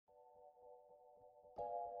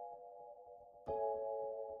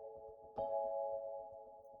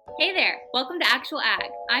Hey there, welcome to Actual Ag.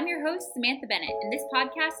 I'm your host, Samantha Bennett, and this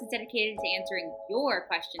podcast is dedicated to answering your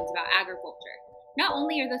questions about agriculture. Not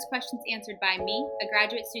only are those questions answered by me, a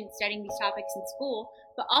graduate student studying these topics in school,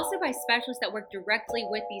 but also by specialists that work directly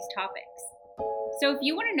with these topics. So if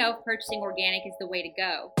you want to know if purchasing organic is the way to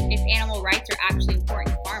go, if animal rights are actually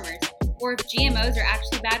important to farmers, or if GMOs are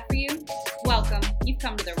actually bad for you, welcome, you've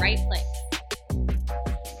come to the right place.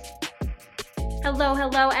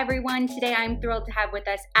 Hello, everyone. Today I'm thrilled to have with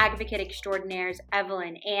us advocate extraordinaires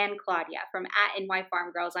Evelyn and Claudia from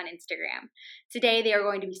 @NYFarmGirls on Instagram. Today they are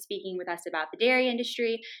going to be speaking with us about the dairy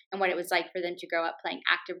industry and what it was like for them to grow up playing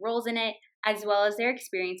active roles in it, as well as their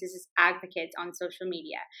experiences as advocates on social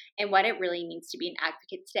media and what it really means to be an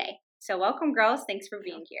advocate today. So welcome, girls. Thanks for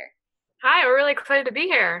being here. Hi, we're really excited to be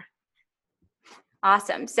here.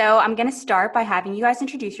 Awesome. So I'm going to start by having you guys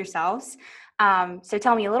introduce yourselves. So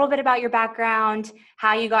tell me a little bit about your background,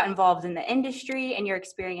 how you got involved in the industry, and your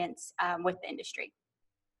experience with the industry.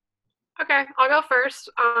 Okay, I'll go first.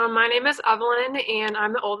 My name is Evelyn, and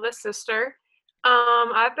I'm the oldest sister.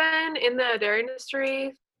 I've been in the dairy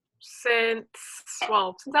industry since I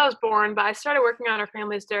was born, but I started working on our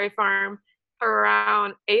family's dairy farm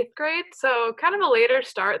around 8th grade, so kind of a later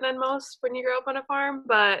start than most when you grow up on a farm,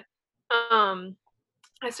 but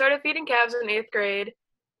I started feeding calves in 8th grade.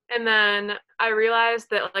 And then I realized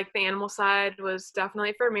that like the animal side was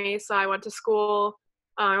definitely for me. So I went to school.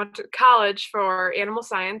 I went to college for animal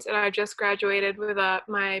science, and I just graduated with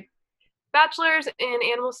my bachelor's in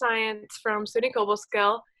animal science from SUNY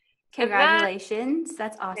Cobleskill. Congratulations.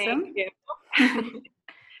 That's awesome. Thank you.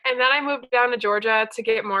 And then I moved down to Georgia to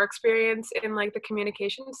get more experience in like the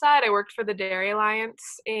communication side. I worked for the Dairy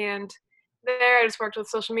Alliance, and there I just worked with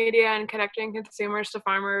social media and connecting consumers to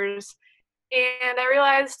farmers. And I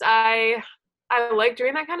realized I like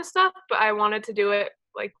doing that kind of stuff, but I wanted to do it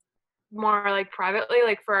like more like privately,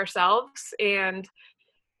 like for ourselves. And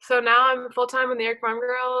so now I'm full-time with New York Farm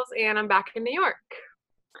Girls, and I'm back in New York.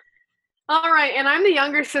 All right, and I'm the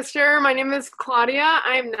younger sister. My name is Claudia.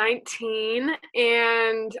 I'm 19,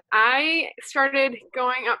 and I started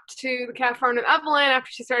going up to the calf farm with Evelyn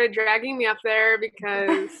after she started dragging me up there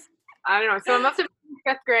because, I don't know, so I must have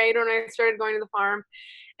been 5th grade when I started going to the farm.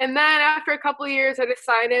 And then after a couple of years, I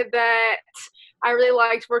decided that I really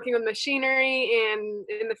liked working with machinery and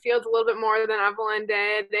in the fields a little bit more than Evelyn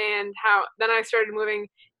did, and then I started moving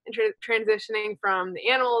and transitioning from the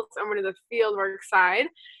animals over to the field work side.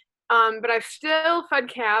 But I've still fed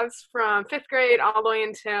calves from 5th grade all the way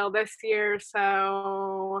until this year,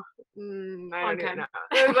 so I don't even know.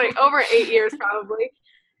 It was like over 8 years probably.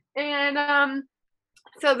 And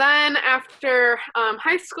so then after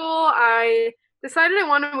high school, I decided I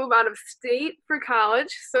want to move out of state for college.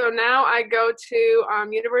 So now I go to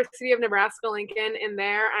University of Nebraska-Lincoln, and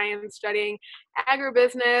there I am studying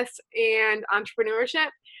agribusiness and entrepreneurship.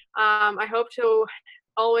 I hope to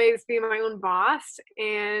always be my own boss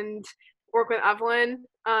and work with Evelyn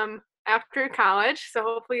after college. So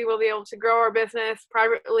hopefully we'll be able to grow our business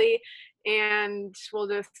privately, and we'll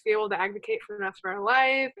just be able to advocate for the rest of our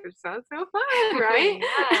life. It sounds so fun, right?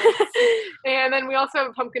 Yes. And then we also have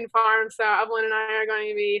a pumpkin farm, so Evelyn and I are going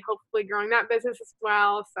to be hopefully growing that business as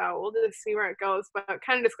well. So we'll just see where it goes, but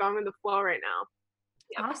kind of just going with the flow right now.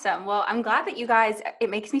 Yep. Awesome. Well, I'm glad that you guys,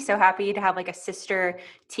 it makes me so happy to have like a sister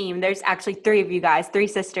team. There's actually 3 of you guys, 3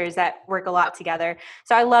 sisters that work a lot together.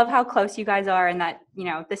 So I love how close you guys are, and that,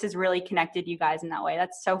 this has really connected you guys in that way.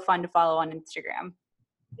 That's so fun to follow on Instagram.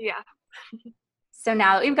 Yeah. So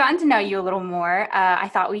now that we've gotten to know you a little more, I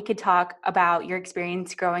thought we could talk about your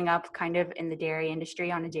experience growing up kind of in the dairy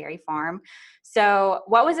industry on a dairy farm. So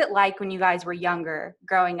what was it like when you guys were younger,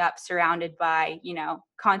 growing up surrounded by,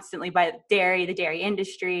 constantly by the dairy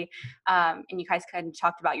industry? And you guys kind of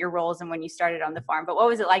talked about your roles and when you started on the farm, but what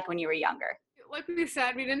was it like when you were younger? Like we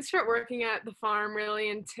said, we didn't start working at the farm really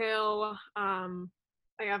until,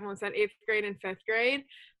 like everyone said, 8th grade and 5th grade.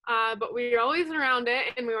 But we were always around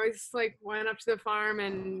it, and we always like went up to the farm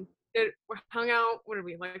and hung out. What did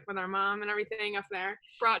we like with our mom and everything up there?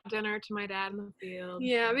 Brought dinner to my dad in the field.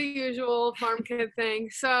 Yeah, the usual farm kid thing.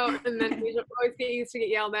 So, and then we always used to get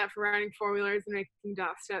yelled at for riding 4-wheelers and making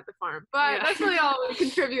dust at the farm. But that's really all we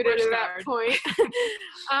contributed to that point.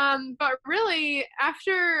 But really,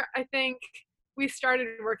 after I think we started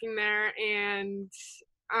working there and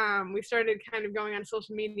we started kind of going on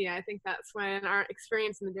social media, I think that's when our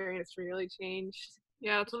experience in the dairy industry really changed.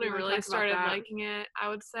 Yeah, that's when we really started liking it, I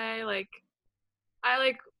would say.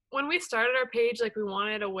 When we started our page, like we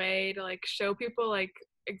wanted a way to like show people like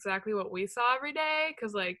exactly what we saw every day,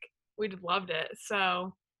 because like we loved it.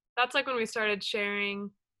 So that's like when we started sharing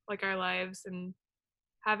like our lives and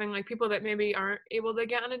having like people that maybe aren't able to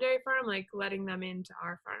get on a dairy farm, like letting them into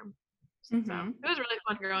our farm. So it was really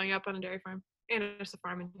fun growing up on a dairy farm and just a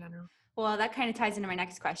farm in general. Well, that kind of ties into my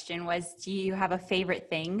next question was, do you have a favorite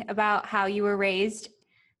thing about how you were raised?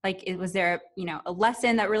 Like, was there, a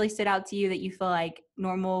lesson that really stood out to you that you feel like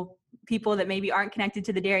normal people that maybe aren't connected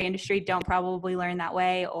to the dairy industry don't probably learn that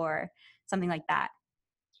way, or something like that?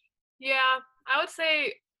 Yeah, I would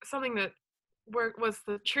say something that was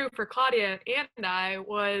the true for Claudia and I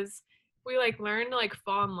was we like learned to like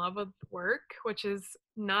fall in love with work, which is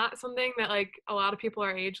not something that like a lot of people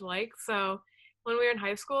our age like. So when we were in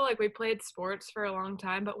high school, like we played sports for a long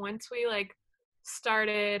time, but once we like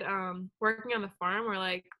started working on the farm, we're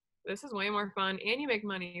like, this is way more fun and you make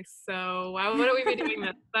money, so why wouldn't we be doing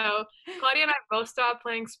this? So Claudia and I both stopped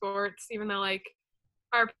playing sports, even though like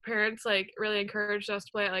our parents like really encouraged us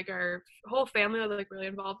to play it. Like our whole family was like really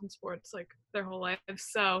involved in sports like their whole life.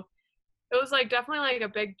 So it was like definitely like a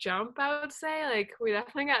big jump, I would say. Like we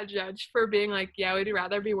definitely got judged for being like, yeah, we'd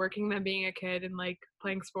rather be working than being a kid and like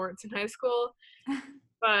playing sports in high school.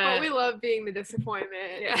 But we love being the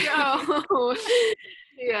disappointment. Yeah. So,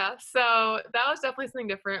 yeah. So that was definitely something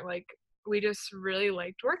different. Like we just really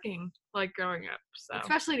liked working, like growing up. So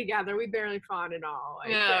especially together, we barely fought at all.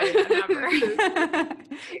 Like, never.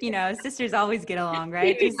 Sisters always get along,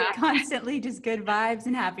 right? Just constantly, just good vibes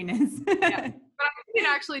and happiness. Yeah. But I think it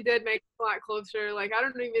actually did make us a lot closer. Like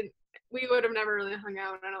we would have never really hung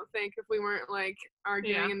out, I don't think, if we weren't like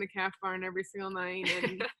arguing in the calf barn every single night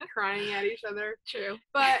and crying at each other. True.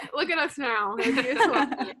 But look at us now.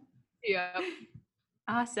 Yeah.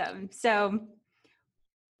 Awesome. So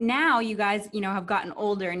now you guys, have gotten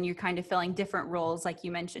older and you're kind of filling different roles, like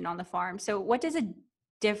you mentioned, on the farm. So what does a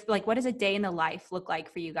day in the life look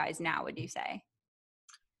like for you guys now, would you say?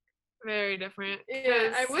 Very different.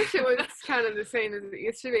 Yeah, I wish it was kind of the same as it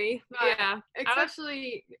used to be. Yeah.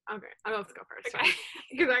 Especially, okay, I'll have to go first,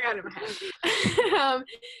 because I got it in my head.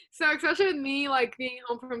 So especially with me, like, being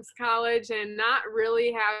home from college and not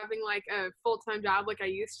really having, like, a full-time job like I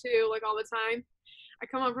used to, like, all the time. I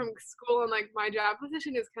come home from school and, like, my job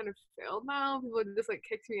position is kind of filled now. People just, like,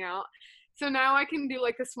 kicked me out. So now I can do,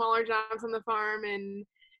 like, the smaller jobs on the farm and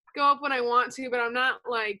go up when I want to, but I'm not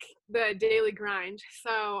like the daily grind.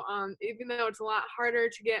 So even though it's a lot harder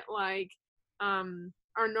to get like our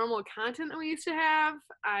normal content that we used to have,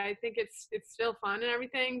 I think it's still fun and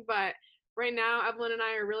everything. But right now, Evelyn and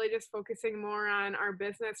I are really just focusing more on our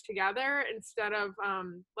business together instead of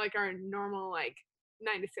like our normal like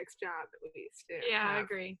 9 to 6 job that we used to. Yeah, have. I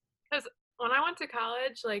agree. Because when I went to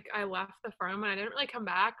college, like I left the farm and I didn't really come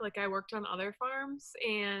back. Like I worked on other farms,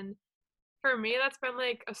 and for me, that's been,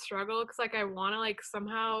 like, a struggle because, like, I want to, like,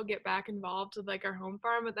 somehow get back involved with, like, our home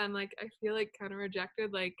farm, but then, like, I feel, like, kind of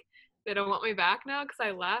rejected. Like, they don't want me back now because I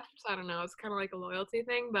left. I don't know. It's kind of like a loyalty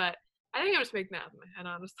thing, but I think I'm just making that out of my head,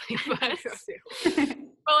 honestly.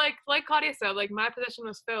 But like Claudia said, like, my position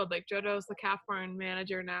was filled. Like, JoJo's the calf barn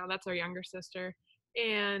manager now. That's our younger sister.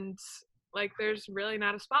 And, like, there's really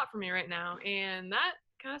not a spot for me right now. And that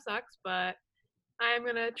kind of sucks, but I'm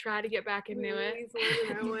going to try to get back into it.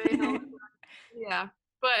 Yeah,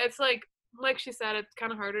 but it's like she said, it's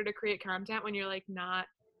kind of harder to create content when you're like not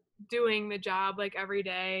doing the job like every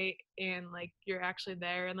day and like you're actually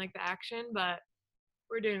there and like the action, but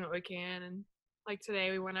we're doing what we can. And like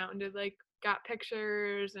today we went out and did like got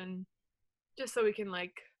pictures and just so we can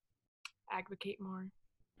like advocate more.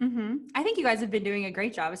 I think you guys have been doing a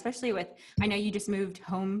great job, especially with, I know you just moved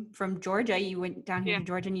home from Georgia. You went down here to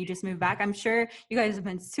Georgia and you just moved back. I'm sure you guys have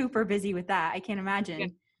been super busy with that. I can't imagine. Yeah.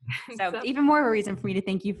 So even more of a reason for me to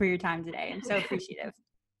thank you for your time today. I'm so appreciative.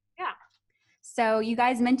 Yeah. So you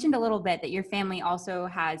guys mentioned a little bit that your family also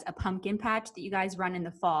has a pumpkin patch that you guys run in the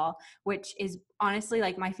fall, which is honestly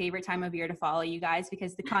like my favorite time of year to follow you guys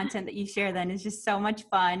because the content that you share then is just so much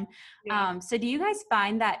fun. Yeah. So do you guys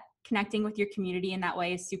find that connecting with your community in that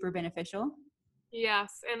way is super beneficial?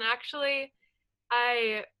 Yes. And actually,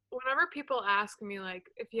 whenever people ask me, like,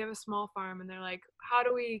 if you have a small farm and they're like, how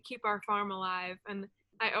do we keep our farm alive? And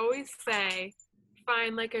I always say,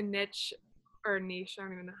 find like a niche or niche, I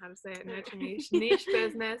don't even know how to say it, niche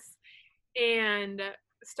business and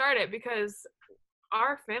start it because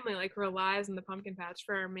our family like relies on the pumpkin patch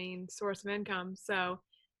for our main source of income. So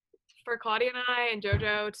for Claudia and I and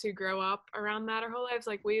JoJo to grow up around that our whole lives,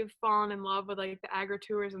 like we've fallen in love with like the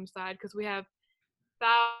agritourism side because we have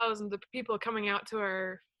thousands of people coming out to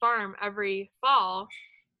our farm every fall.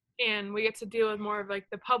 And we get to deal with more of like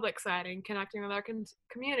the public side and connecting with our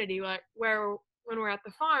community, like where when we're at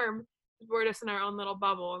the farm, we're just in our own little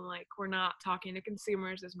bubble and like we're not talking to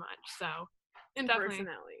consumers as much. So in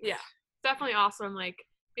personality. Yeah, definitely awesome. Like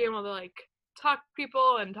being able to like talk to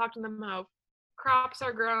people and talk to them how crops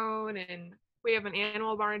are grown, and we have an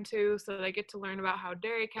animal barn too, so they get to learn about how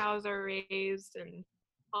dairy cows are raised and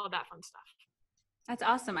all that fun stuff. That's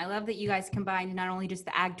awesome. I love that you guys combined not only just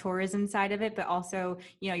the ag tourism side of it, but also,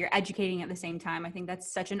 you're educating at the same time. I think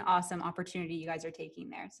that's such an awesome opportunity you guys are taking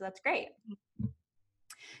there. So that's great.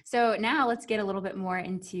 So now let's get a little bit more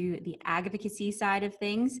into the advocacy side of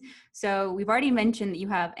things. So we've already mentioned that you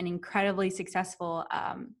have an incredibly successful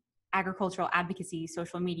agricultural advocacy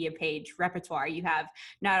social media page repertoire. You have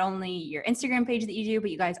not only your Instagram page that you do, but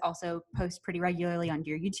you guys also post pretty regularly on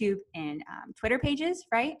your YouTube and Twitter pages,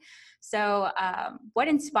 right? So what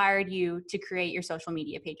inspired you to create your social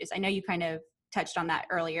media pages? I know you kind of touched on that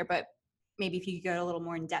earlier, but maybe if you could go a little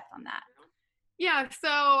more in depth on that. Yeah,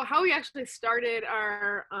 so how we actually started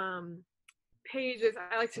our pages,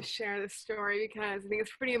 I like to share this story because I think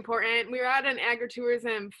it's pretty important. We were at an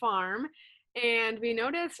agritourism farm, and we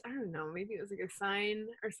noticed, I don't know, maybe it was like a sign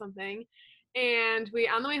or something. And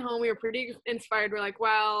on the way home, we were pretty inspired. We're like,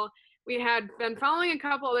 well, we had been following a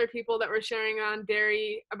couple other people that were sharing on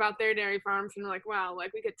about their dairy farms. And we're like, wow,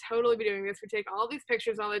 like we could totally be doing this. We take all these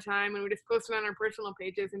pictures all the time and we just post them on our personal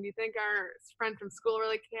pages. And do you think our friend from school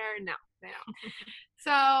really care? No, they don't.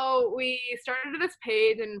 So we started this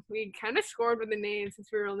page and we kind of scored with the name since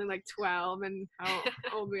we were only like 12 and how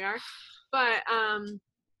old we are. But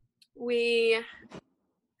we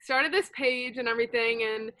started this page and everything,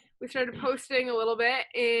 and we started posting a little bit,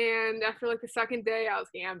 and after like the second day I was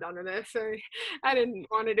like, yeah, I'm done with this. So I didn't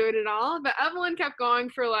want to do it at all, but Evelyn kept going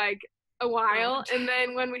for like a while, and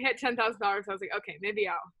then when we hit $10,000 I was like, okay, maybe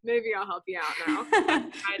I'll help you out now.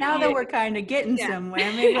 Now that we're kind of getting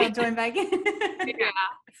somewhere, maybe I'll join back in. Yeah,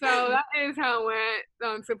 so that is how it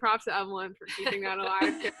went. So props to Evelyn for keeping that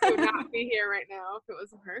alive. She would not be here right now if it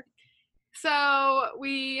wasn't her. So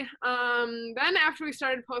we then after we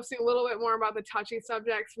started posting a little bit more about the touchy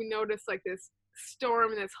subjects, we noticed like this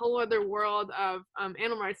storm in this whole other world of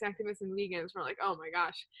animal rights activists and vegans. We're like, oh my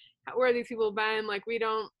gosh, where have these people been? Like we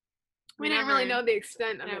didn't really know the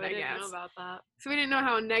extent of it, I guess. Know about that. So we didn't know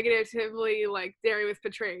how negatively like dairy was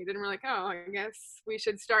portrayed, and we're like, oh, I guess we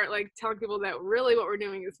should start like telling people that really what we're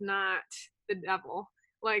doing is not the devil.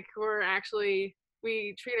 Like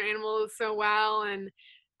we treat our animals so well, and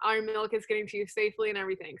our milk is getting to you safely and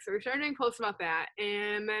everything. So we started doing posts about that.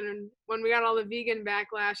 And then when we got all the vegan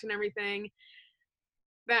backlash and everything,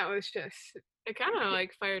 that was just... It kind of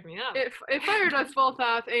like fired me up. It fired us both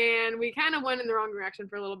up, and we kind of went in the wrong direction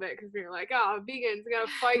for a little bit because we were like, oh, vegans, we got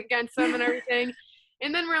to fight against them and everything.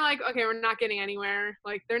 And then we're like, okay, we're not getting anywhere.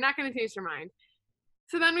 Like, they're not going to change their mind.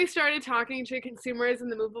 So then we started talking to consumers in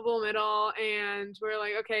the movable middle, and we're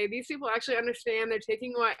like, okay, these people actually understand. They're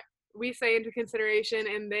taking what we say into consideration,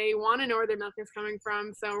 and they want to know where their milk is coming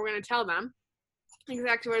from, so we're going to tell them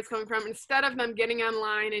exactly where it's coming from instead of them getting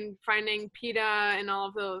online and finding PETA and all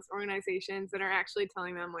of those organizations that are actually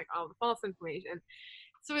telling them like all the false information.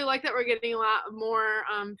 So we like that we're getting a lot more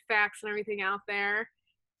facts and everything out there,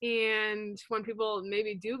 and when people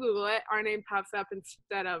maybe do Google it, our name pops up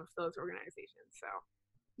instead of those organizations. So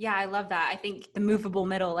yeah, I love that. I think the movable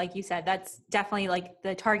middle, like you said, that's definitely like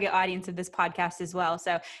the target audience of this podcast as well.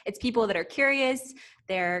 So it's people that are curious,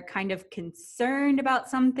 they're kind of concerned about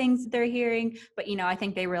some things that they're hearing, but I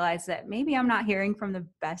think they realize that maybe I'm not hearing from the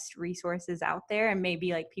best resources out there, and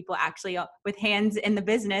maybe like people actually with hands in the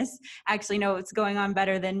business actually know what's going on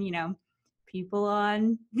better than, people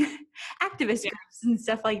on activist groups and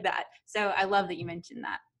stuff like that. So I love that you mentioned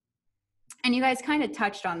that. And you guys kind of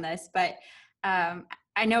touched on this, but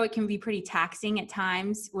I know it can be pretty taxing at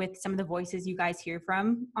times with some of the voices you guys hear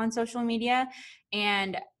from on social media.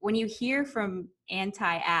 And when you hear from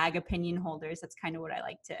anti-ag opinion holders, that's kind of what I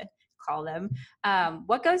like to call them.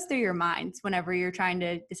 What goes through your minds whenever you're trying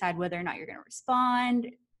to decide whether or not you're going to respond,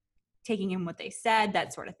 taking in what they said,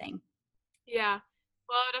 that sort of thing? Yeah.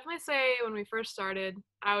 Well, I would definitely say when we first started,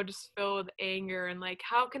 I would just fill with anger and like,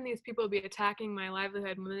 how can these people be attacking my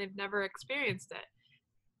livelihood when they've never experienced it?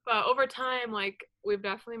 But over time, like, we've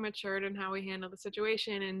definitely matured in how we handle the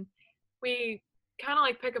situation, and we kind of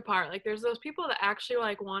like pick apart. Like, there's those people that actually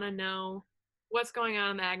like want to know what's going on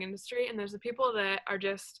in the ag industry, and there's the people that are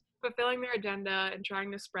just fulfilling their agenda and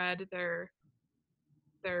trying to spread their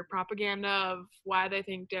propaganda of why they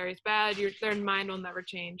think dairy's bad. Their mind will never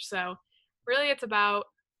change. So really it's about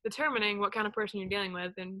determining what kind of person you're dealing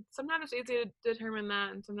with, and sometimes it's easy to determine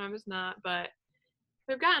that and sometimes it's not, but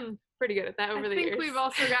we've gotten pretty good at that over the years. I think we've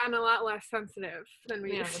also gotten a lot less sensitive than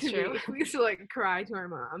we used to be. We used to like cry to our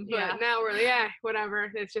mom, but now we're like,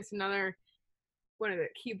 whatever. It's just another, what is it,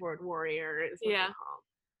 keyboard warrior is what they're called.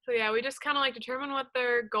 So yeah, we just kind of like determine what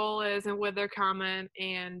their goal is and with their comment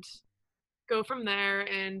and go from there.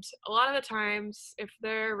 And a lot of the times, if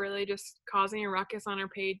they're really just causing a ruckus on our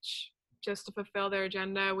page just to fulfill their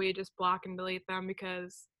agenda, we just block and delete them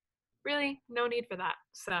because really no need for that.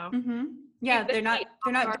 So yeah, they're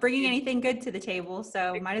not bringing anything good to the table,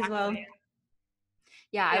 so might as well.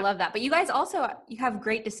 Yeah, I love that. But you guys also, you have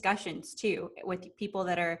great discussions too with people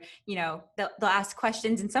that are, you know, they'll ask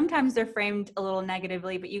questions and sometimes they're framed a little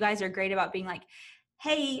negatively, but you guys are great about being like,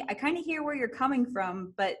 hey, I kind of hear where you're coming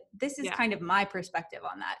from, but this is kind of my perspective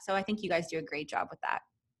on that. So I think you guys do a great job with that.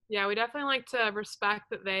 Yeah, we definitely like to respect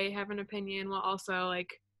that they have an opinion while also like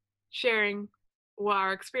sharing what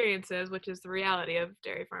our experience is, which is the reality of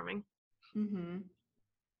dairy farming.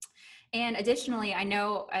 And additionally, I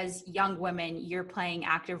know as young women, you're playing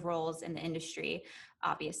active roles in the industry,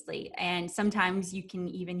 obviously. And sometimes you can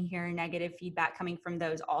even hear negative feedback coming from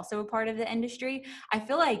those also a part of the industry. I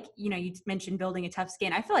feel like, you know, you mentioned building a tough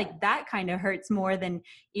skin. I feel like that kind of hurts more than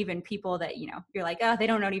even people that, you know, you're like, oh, they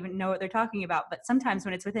don't even know what they're talking about. But sometimes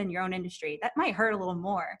when it's within your own industry, that might hurt a little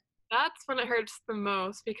more. That's when it hurts the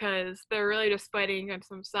most because they're really just fighting against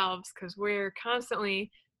themselves because we're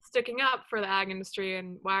constantly sticking up for the ag industry,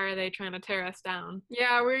 and why are they trying to tear us down?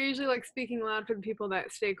 Yeah, we're usually like speaking loud for the people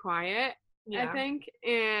that stay quiet, I think,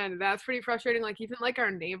 and that's pretty frustrating. Like even like our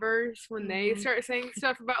neighbors, when they start saying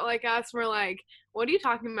stuff about like us, we're like, what are you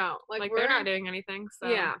talking about? Like they're not doing anything. So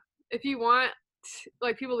yeah, if you want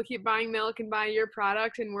like people to keep buying milk and buy your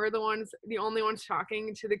product and we're the only ones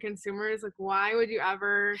talking to the consumers, like why would you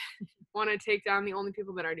ever want to take down the only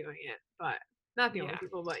people that are doing it? But not the only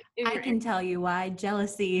people, but I can tell you why.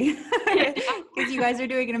 Jealousy. Because you guys are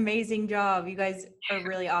doing an amazing job. You guys are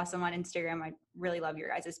really awesome on Instagram. I really love your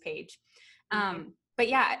guys' page. But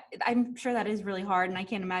yeah, I'm sure that is really hard. And I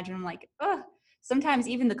can't imagine, I'm like, oh, sometimes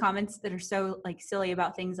even the comments that are so like silly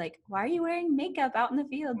about things like, why are you wearing makeup out in the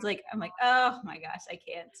fields? Like, I'm like, oh my gosh, I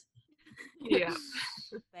can't. Yeah.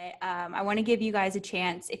 But I want to give you guys a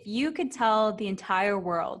chance. If you could tell the entire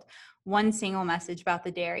world one single message about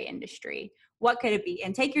the dairy industry, what could it be?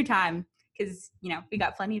 And take your time because, you know, we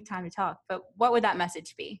got plenty of time to talk. But what would that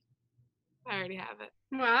message be? I already have it.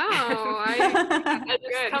 Wow. It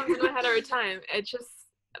just comes in my head every time. It's just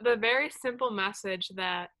the very simple message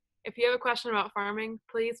that if you have a question about farming,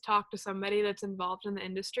 please talk to somebody that's involved in the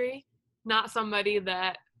industry, not somebody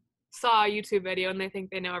that saw a YouTube video and they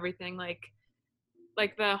think they know everything. Like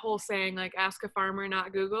the whole saying, like, ask a farmer,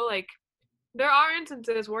 not Google. Like, there are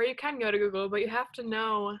instances where you can go to Google, but you have to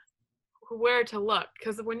know where to look.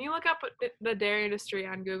 Because when you look up the dairy industry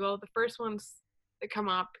on Google, the first ones that come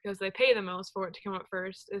up, because they pay the most for it to come up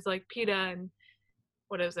first, is like PETA and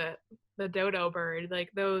what is it? The dodo bird, like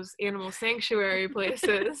those animal sanctuary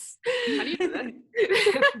places. How do you do that?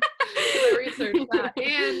 I researched that.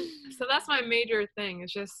 And so that's my major thing.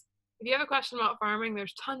 Is just if you have a question about farming,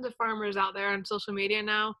 there's tons of farmers out there on social media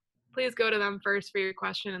now. Please go to them first for your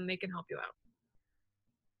question, and they can help you out.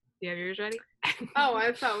 Do you have yours ready? Oh,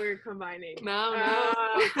 I thought we were combining. No.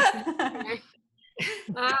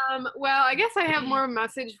 Well, I guess I have more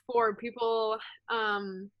message for people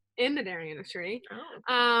in the dairy industry.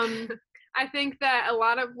 I think that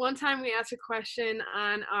one time we asked a question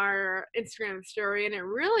on our Instagram story, and it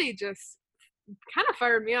really just kind of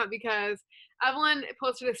fired me up because Evelyn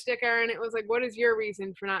posted a sticker and it was like, what is your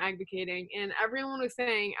reason for not advocating? And everyone was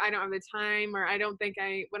saying, I don't have the time, or I don't think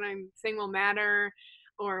what I'm saying will matter,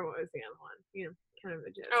 or what was the other one? You know, kind of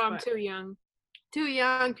a gist. Oh, I'm too young. Too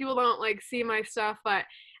young. People don't like see my stuff, but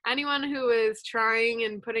anyone who is trying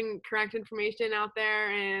and putting correct information out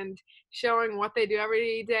there and showing what they do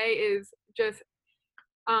every day is just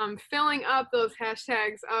filling up those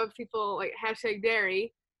hashtags of people like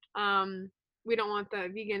 #dairy. We don't want the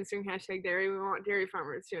vegans doing #dairy. We want dairy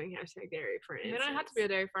farmers doing #dairy, for instance. You don't have to be a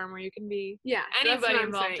dairy farmer. You can be anybody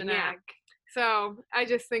involved in ag. So I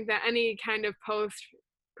just think that any kind of post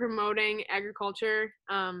promoting agriculture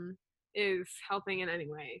is helping in any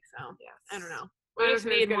way. So yes. I don't know. We just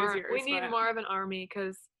need more. We need more of an army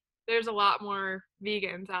because there's a lot more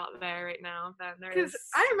vegans out there right now than there is. Because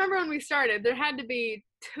I remember when we started, there had to be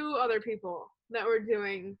 2 other people that were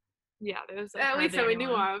doing. Yeah, there's at least that we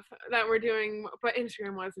knew of that were doing, but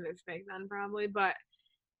Instagram wasn't as big then probably. But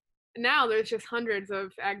now there's just hundreds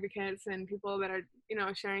of advocates and people that are, you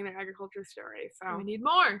know, sharing their agriculture story. So we need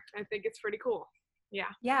more. I think it's pretty cool.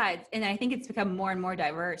 Yeah, and I think it's become more and more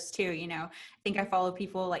diverse too. You know, I think I follow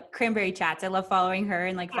people like Cranberry Chats. I love following her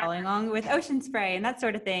and like following along with Ocean Spray and that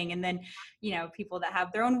sort of thing. And then, you know, people that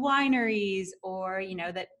have their own wineries or, you know,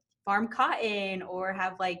 that farm cotton or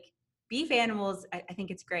have like beef animals. I think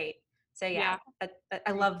it's great. So yeah.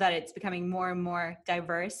 I love that it's becoming more and more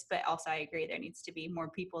diverse, but also I agree there needs to be more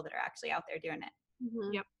people that are actually out there doing it.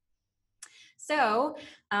 Mm-hmm. Yep. So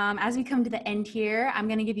as we come to the end here, I'm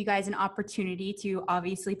going to give you guys an opportunity to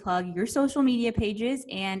obviously plug your social media pages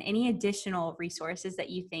and any additional resources that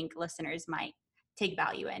you think listeners might take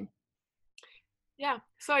value in. Yeah,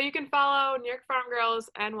 so you can follow New York Farm Girls,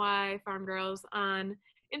 NY Farm Girls on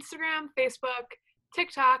Instagram, Facebook,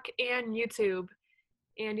 TikTok, and YouTube.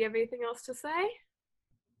 And do you have anything else to say?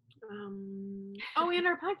 And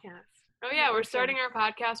our podcast. Oh yeah, we're starting our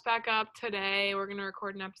podcast back up today. We're going to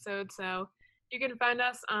record an episode, so you can find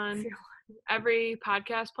us on every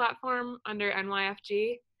podcast platform under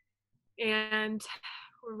NYFG. And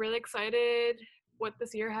we're really excited what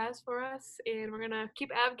this year has for us, and we're going to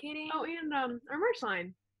keep advocating. Oh, and our merch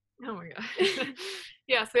line. Oh my god.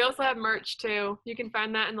 Yes, we also have merch too. You can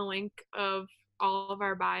find that in the link of all of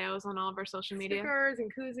our bios on all of our social media. Stickers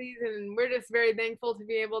and koozies, and we're just very thankful to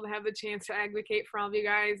be able to have the chance to advocate for all of you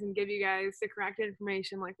guys and give you guys the correct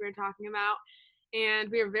information like we were talking about. And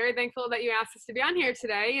we are very thankful that you asked us to be on here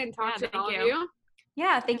today and talk to all of you.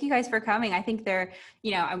 Yeah, thank you guys for coming. I think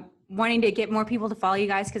I'm wanting to get more people to follow you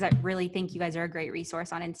guys because I really think you guys are a great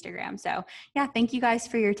resource on Instagram. So yeah, thank you guys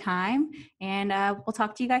for your time, and we'll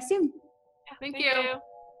talk to you guys soon. Yeah, thank you.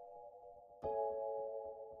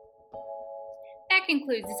 That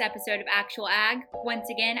concludes this episode of Actual Ag. Once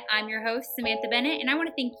again, I'm your host, Samantha Bennett, and I want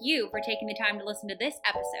to thank you for taking the time to listen to this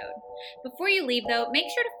episode. Before you leave, though, make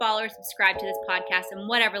sure to follow or subscribe to this podcast on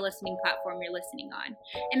whatever listening platform you're listening on.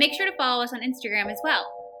 And make sure to follow us on Instagram as well,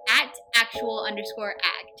 at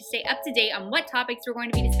 @actual_ag, to stay up to date on what topics we're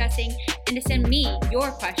going to be discussing and to send me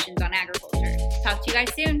your questions on agriculture. Talk to you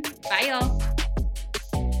guys soon. Bye, y'all.